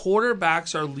 Their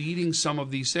quarterbacks are leading some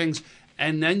of these things,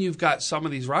 and then you've got some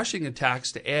of these rushing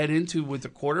attacks to add into with the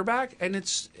quarterback, and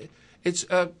it's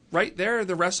right there,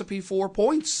 the recipe for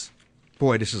points.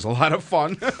 Boy, this is a lot of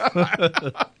fun.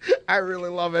 I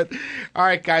really love it. All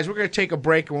right, guys, we're going to take a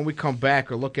break, and when we come back,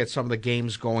 we'll look at some of the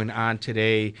games going on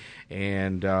today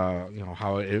and you know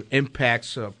how it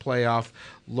impacts playoff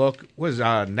look. Was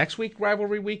next week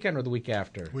rivalry weekend or the week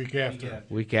after? Week after.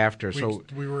 Week after. So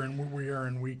we are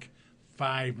in week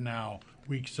 5 now.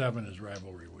 Week 7 is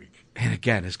rivalry week. And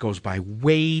again, this goes by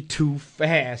way too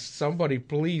fast. Somebody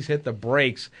please hit the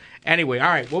brakes. Anyway, all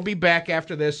right, we'll be back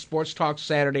after this. Sports Talk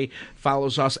Saturday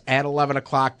follows us at 11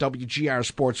 o'clock, WGR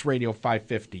Sports Radio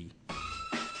 550.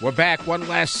 We're back. One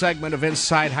last segment of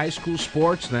Inside High School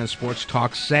Sports, and then Sports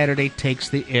Talk Saturday takes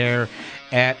the air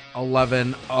at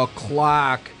 11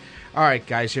 o'clock. All right,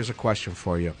 guys, here's a question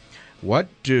for you. What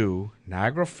do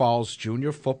Niagara Falls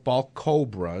Junior Football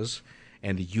Cobras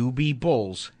and the UB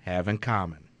Bulls have in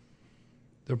common?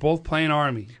 They're both playing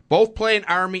Army. Both playing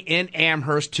Army in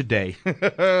Amherst today.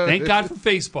 Thank God for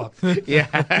Facebook.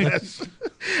 Yes.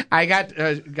 I got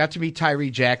to meet Tyree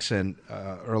Jackson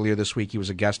earlier this week. He was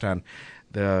a guest on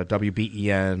the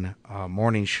WBEN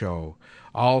morning show.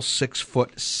 All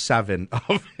 6'7"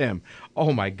 of him.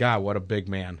 Oh my God, what a big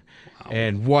man. Wow.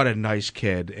 And what a nice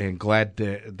kid, and glad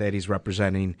that he's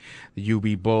representing the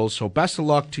UB Bulls. So best of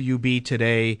luck to UB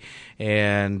today,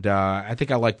 and I think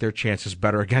I like their chances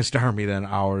better against Army than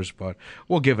ours, but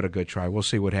we'll give it a good try. We'll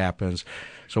see what happens.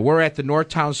 So we're at the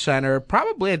Northtown Center,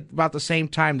 probably at about the same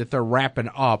time that they're wrapping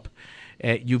up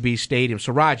at UB Stadium.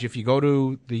 So, Raj, if you go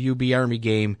to the UB Army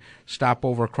game, stop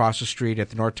over across the street at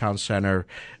the Northtown Center.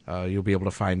 You'll be able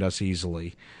to find us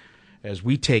easily as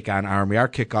we take on Army. Our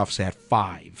kickoff's at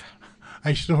 5.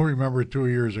 I still remember 2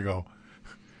 years ago.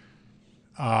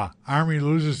 Army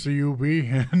loses to UB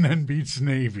and then beats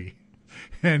Navy.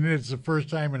 And it's the first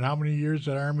time in how many years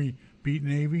that Army beat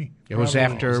Navy? It was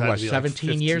after,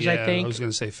 17 years, I think? I was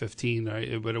going to say 15,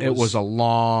 right? But it was a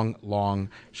long, long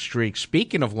streak.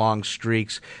 Speaking of long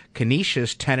streaks,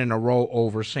 Canisius 10 in a row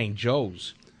over St.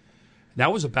 Joe's.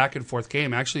 That was a back-and-forth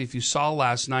game. Actually, if you saw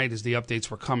last night as the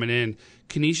updates were coming in,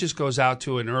 Canisius goes out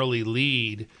to an early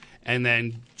lead, and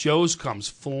then Joe's comes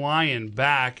flying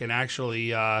back and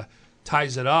actually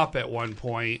ties it up at one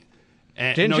point.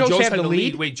 And, Didn't Joe's have the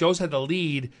lead? Wait, Joe's had the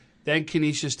lead. Then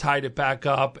Canisius tied it back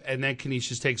up, and then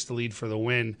Canisius takes the lead for the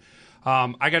win.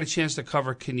 I got a chance to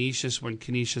cover Canisius when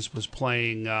Canisius was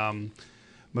playing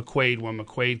McQuaid when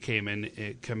McQuaid came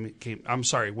in. I'm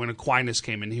sorry, when Aquinas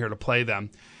came in here to play them.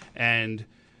 And,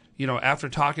 you know, after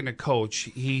talking to Coach,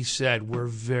 he said, we're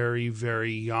very,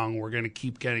 very young. We're going to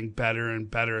keep getting better and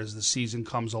better as the season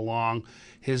comes along.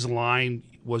 His line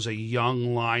was a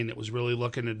young line that was really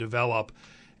looking to develop.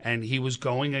 And he was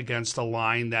going against a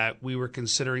line that we were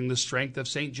considering the strength of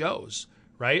St. Joe's,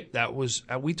 right? That was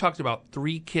we talked about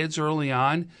 3 kids early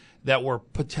on that were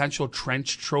potential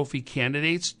Trench Trophy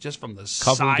candidates just from the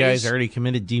size. Couple guys already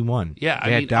committed D1. Yeah, I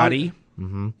mean, Doty.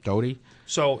 Doty.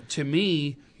 So to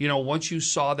me, once you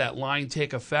saw that line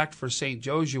take effect for St.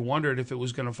 Joe's, you wondered if it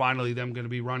was going to finally them going to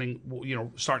be running,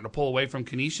 starting to pull away from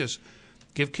Canisius.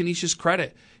 Give Canisius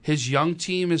credit. His young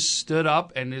team has stood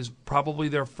up and is probably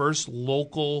their first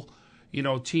local,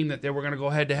 team that they were going to go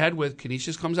head-to-head with.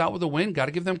 Canisius comes out with a win. Got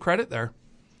to give them credit there.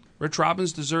 Rich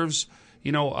Robbins deserves,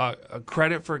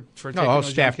 credit for taking our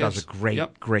those staff young does kids. a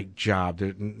great job.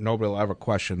 Nobody will ever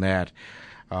question that.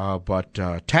 But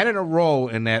 10 in a row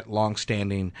in that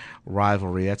long-standing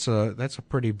rivalry, that's a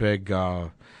pretty big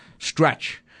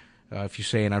stretch. If you're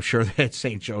saying, I'm sure that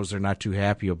St. Joe's, they're not too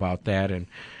happy about that. And,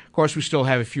 of course, we still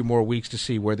have a few more weeks to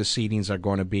see where the seedings are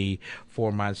going to be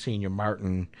for Monsignor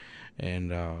Martin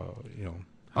and,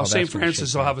 St.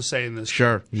 Francis will have a say in this.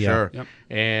 Sure. Yep.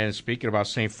 And speaking about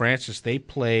St. Francis, they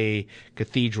play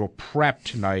Cathedral Prep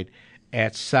tonight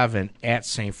at 7 at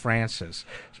St. Francis.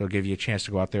 So it'll give you a chance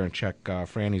to go out there and check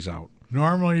Franny's out.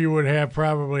 Normally you would have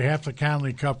probably half the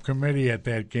Conley Cup committee at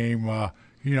that game,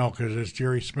 because it's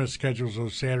Jerry Smith schedules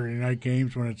those Saturday night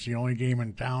games when it's the only game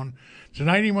in town.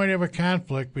 Tonight he might have a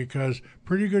conflict because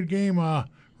pretty good game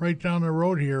right down the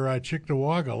road here,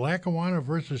 Cheektowaga. Lackawanna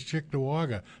versus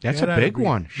Cheektowaga. That's a big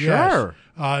one. Yes. Sure.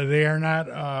 They are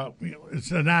not,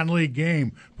 it's a non-league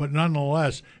game, but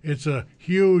nonetheless, it's a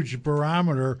huge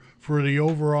barometer for the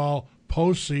overall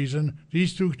postseason.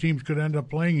 These two teams could end up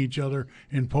playing each other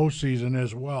in postseason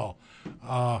as well.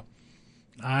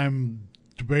 I'm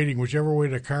debating whichever way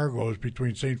the car goes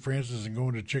between St. Francis and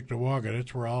going to Cheektowaga.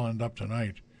 That's where I'll end up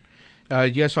tonight.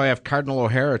 Yes, I have Cardinal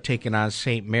O'Hara taking on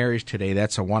St. Mary's today.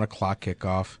 That's a 1 o'clock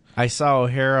kickoff. I saw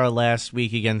O'Hara last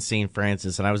week against St.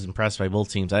 Francis, and I was impressed by both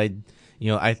teams.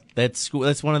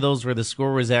 That's one of those where the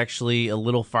score was actually a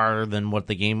little farther than what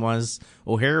the game was.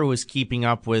 O'Hara was keeping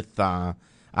up with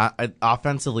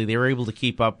offensively. They were able to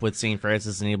keep up with St.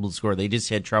 Francis and able to score. They just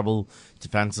had trouble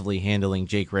defensively handling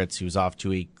Jake Ritz, who's off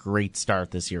to a great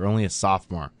start this year, only a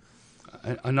sophomore.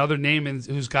 Another name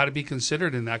who's got to be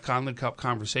considered in that Conley Cup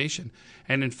conversation.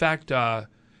 And in fact,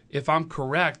 if I'm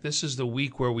correct, this is the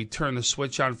week where we turn the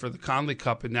switch on for the Conley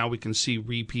Cup, and now we can see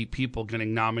repeat people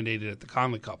getting nominated at the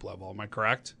Conley Cup level. Am I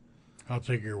correct? I'll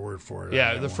take your word for it.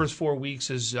 Yeah, the first 4 weeks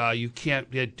is you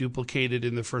can't get duplicated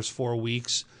in the first 4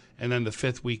 weeks, and then the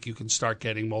 5th week you can start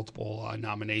getting multiple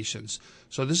nominations.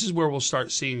 So this is where we'll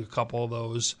start seeing a couple of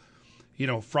those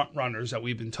front runners that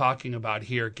we've been talking about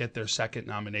here get their second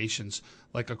nominations,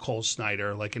 like a Cole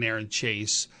Snyder, like an Aaron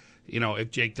Chase.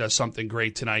 If Jake does something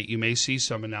great tonight, you may see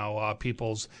some, and now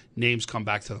people's names come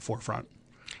back to the forefront.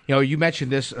 You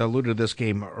mentioned this, alluded to this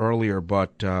game earlier,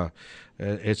 but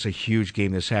it's a huge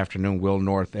game this afternoon. Will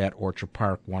North at Orchard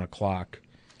Park, 1 o'clock.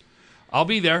 I'll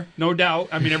be there, no doubt.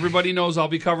 I mean, everybody knows I'll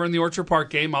be covering the Orchard Park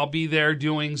game. I'll be there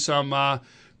doing some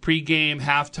pre-game,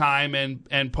 halftime,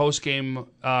 and post-game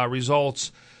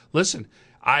results. Listen,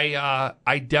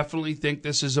 I definitely think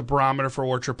this is a barometer for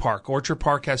Orchard Park. Orchard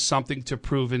Park has something to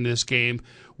prove in this game.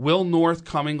 Will North,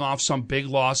 coming off some big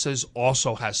losses,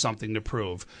 also has something to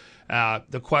prove.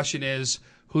 The question is,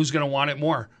 who's going to want it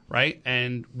more, right?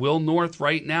 And Will North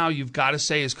right now, you've got to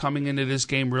say, is coming into this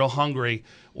game real hungry.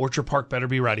 Orchard Park better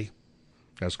be ready.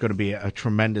 That's going to be a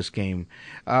tremendous game.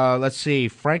 Let's see,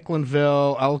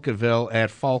 Franklinville, Ellicottville at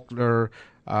Faulkner.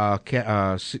 I'll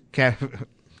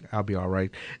be all right.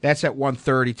 That's at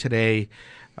 1:30 today.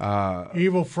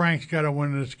 Evil Frank's got to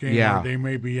win this game. Yeah. Or they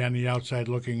may be on the outside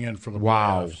looking in for the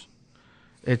Wow. playoffs.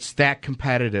 It's that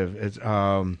competitive. It's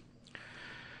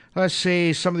let's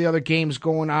see some of the other games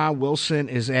going on. Wilson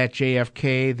is at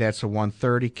JFK. That's a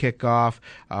 1:30 kickoff.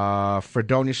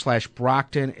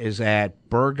 Fredonia/Brockton is at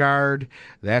Burgard.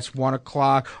 That's 1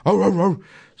 o'clock.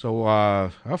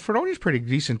 So Fredonia's a pretty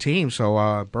decent team.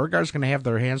 So Burgard's going to have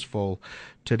their hands full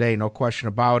today, no question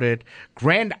about it.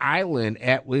 Grand Island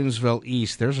at Williamsville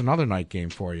East. There's another night game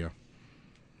for you.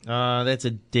 That's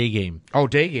a day game. Oh,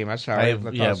 day game. I'm sorry. I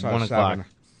thought I saw 1 7. o'clock.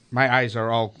 My eyes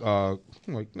are all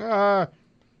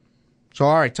So,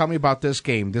 all right, tell me about this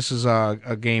game. This is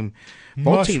a game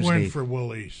both Must teams win need. for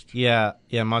Will East. Yeah,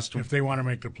 must win. If they want to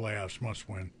make the playoffs, must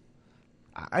win.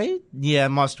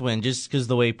 Must win, just because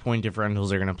the way point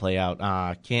differentials are going to play out.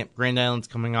 Grand Island's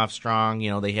coming off strong.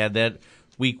 They had that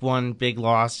week 1 big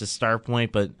loss to Star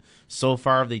Point, but so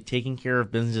far they've taken care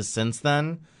of business since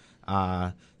then.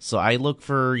 So I look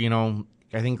for,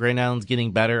 I think Grand Island's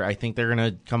getting better. I think they're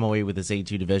going to come away with this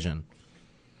A2 division.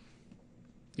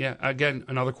 Yeah, again,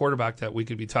 another quarterback that we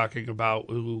could be talking about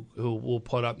who will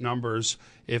put up numbers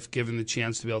if given the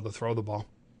chance to be able to throw the ball.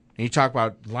 And you talk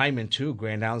about linemen, too.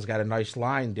 Grand Island's got a nice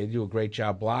line. They do a great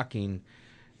job blocking.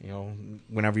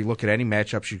 whenever you look at any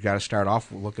matchups, you've got to start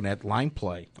off looking at line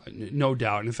play. No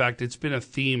doubt. In fact, it's been a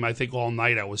theme, I think, all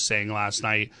night. I was saying last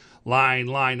night, line,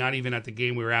 not even at the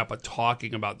game we were at, but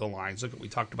talking about the lines. Look, we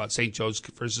talked about St. Joe's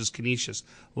versus Canisius.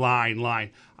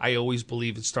 Line. I always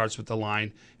believe it starts with the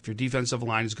line. If your defensive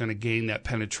line is going to gain that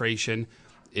penetration,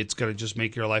 it's going to just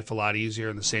make your life a lot easier.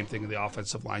 And the same thing with the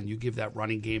offensive line. You give that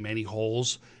running game any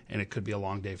holes, and it could be a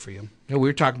long day for you. We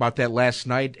were talking about that last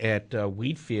night at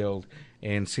Wheatfield,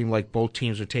 and it seemed like both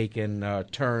teams are taking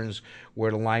turns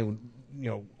where the line would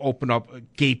open up a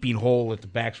gaping hole that the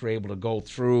backs were able to go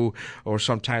through, or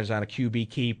sometimes on a QB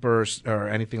keeper or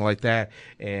anything like that.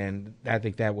 And I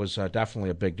think that was definitely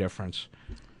a big difference.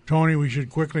 Tony, we should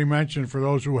quickly mention, for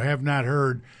those who have not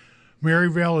heard,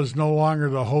 Maryvale is no longer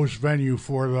the host venue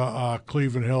for the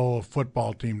Cleveland Hill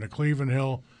football team. The Cleveland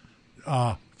Hill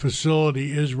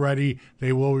facility is ready.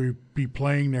 They will be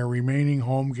playing their remaining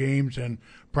home games and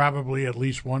probably at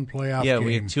least one playoff game. Yeah,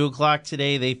 we have 2 o'clock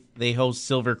today. They host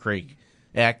Silver Creek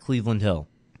at Cleveland Hill.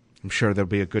 I'm sure there'll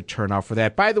be a good turnout for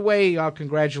that. By the way,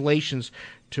 congratulations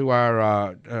to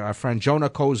our friend Jonah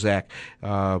Kozak,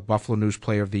 Buffalo News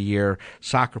Player of the Year,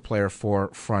 soccer player for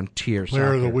Frontier.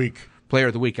 Player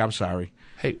of the Week, I'm sorry.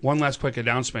 Hey, one last quick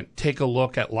announcement. Take a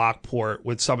look at Lockport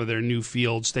with some of their new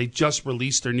fields. They just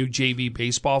released their new JV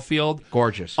baseball field.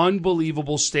 Gorgeous.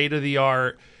 Unbelievable,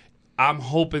 state-of-the-art. I'm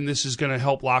hoping this is going to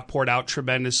help Lockport out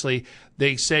tremendously.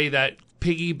 They say that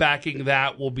piggybacking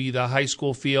that will be the high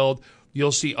school field.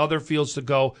 You'll see other fields to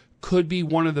go. Could be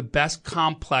one of the best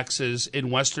complexes in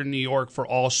Western New York for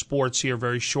all sports here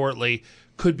very shortly.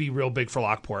 Could be real big for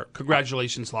Lockport.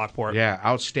 Congratulations, Lockport. Yeah,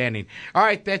 outstanding. All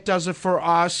right, that does it for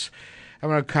us. I'm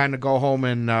going to kind of go home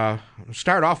and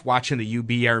start off watching the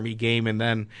UB Army game, and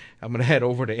then I'm going to head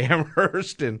over to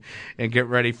Amherst and get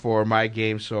ready for my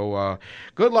game. So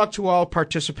good luck to all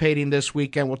participating this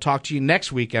weekend. We'll talk to you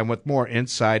next weekend with more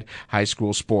Inside High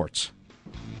School Sports.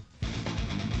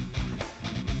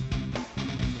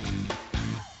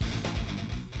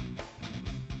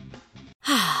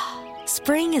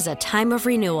 Spring is a time of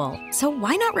renewal, so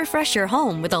why not refresh your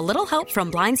home with a little help from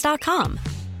Blinds.com?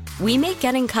 We make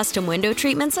getting custom window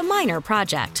treatments a minor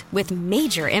project with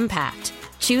major impact.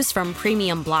 Choose from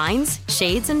premium blinds,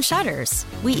 shades, and shutters.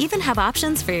 We even have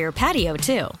options for your patio,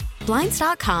 too.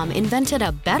 Blinds.com invented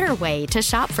a better way to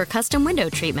shop for custom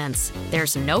window treatments.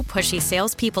 There's no pushy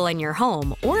salespeople in your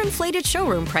home or inflated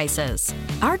showroom prices.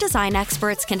 Our design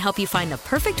experts can help you find the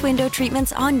perfect window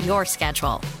treatments on your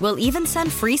schedule. We'll even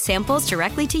send free samples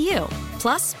directly to you.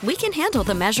 Plus, we can handle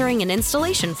the measuring and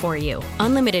installation for you.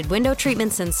 Unlimited window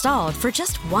treatments installed for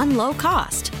just one low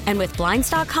cost. And with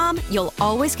Blinds.com, you'll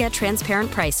always get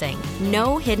transparent pricing.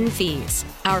 No hidden fees.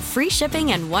 Our free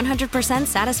shipping and 100%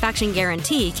 satisfaction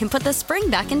guarantee can put the spring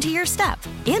back into your step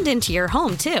and into your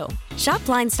home, too. Shop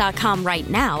Blinds.com right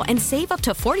now and save up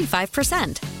to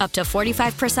 45%. Up to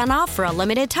 45% off for a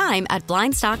limited time at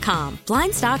Blinds.com.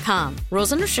 Blinds.com.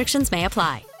 Rules and restrictions may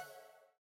apply.